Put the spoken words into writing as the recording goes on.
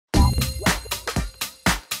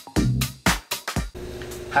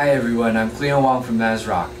Hi everyone, I'm Cleon from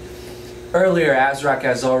ASRock. Earlier, ASRock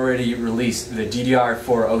has already released the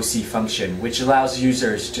DDR4 OC function, which allows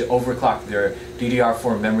users to overclock their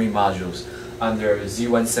DDR4 memory modules on their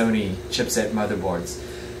Z170 chipset motherboards.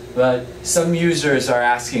 But some users are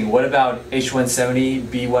asking, what about H170,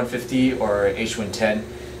 B150, or H110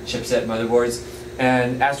 chipset motherboards?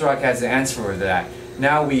 And ASRock has an answer for that.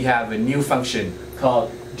 Now we have a new function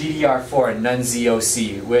called DDR4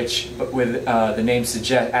 non-ZOC, which,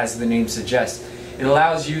 as the name suggests, it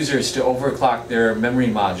allows users to overclock their memory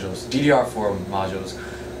modules, DDR4 modules,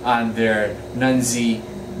 on their non-Z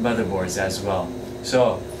motherboards as well.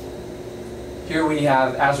 So here we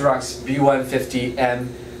have ASRock's B150M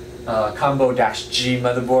Combo-G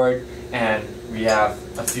motherboard, and we have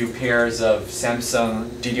a few pairs of Samsung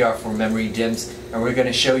DDR4 memory DIMMs, and we're going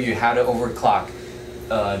to show you how to overclock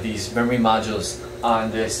these memory modules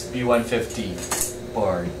on this B150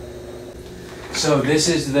 board. So this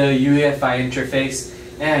is the UEFI interface,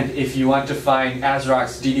 and if you want to find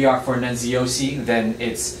ASRock's DDR4 non-ZOC, then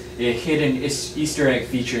it's a hidden Easter egg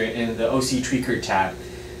feature in the OC Tweaker tab.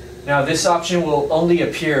 Now this option will only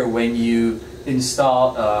appear when you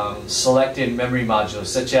install selected memory modules,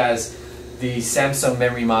 such as the Samsung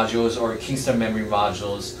memory modules or Kingston memory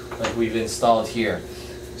modules like we've installed here.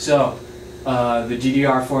 So the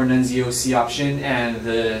DDR4 non-ZOC option, and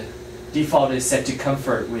the default is set to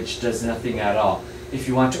comfort, which does nothing at all. If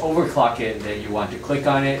you want to overclock it, then you want to click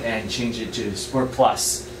on it and change it to Sport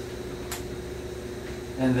Plus.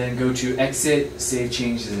 And then go to exit, save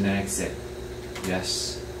changes and exit.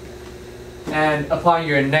 Yes. And upon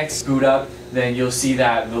your next boot up, then you'll see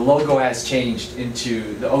that the logo has changed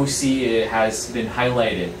into the OC. It has been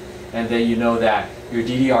highlighted, and then you know that your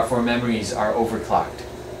DDR4 memories are overclocked.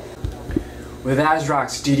 With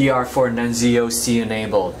ASRock's DDR4 non-ZOC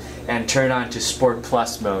enabled and turn on to Sport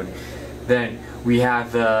Plus mode, then we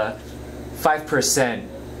have the 5%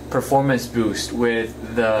 performance boost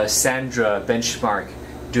with the Sandra benchmark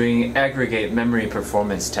doing aggregate memory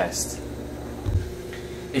performance tests.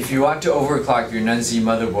 If you want to overclock your non-Z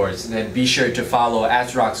motherboards, then be sure to follow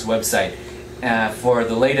ASRock's website for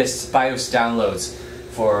the latest BIOS downloads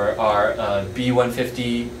for our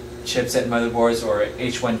B150 chipset motherboards or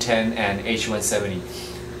H110 and H170.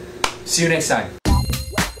 See you next time.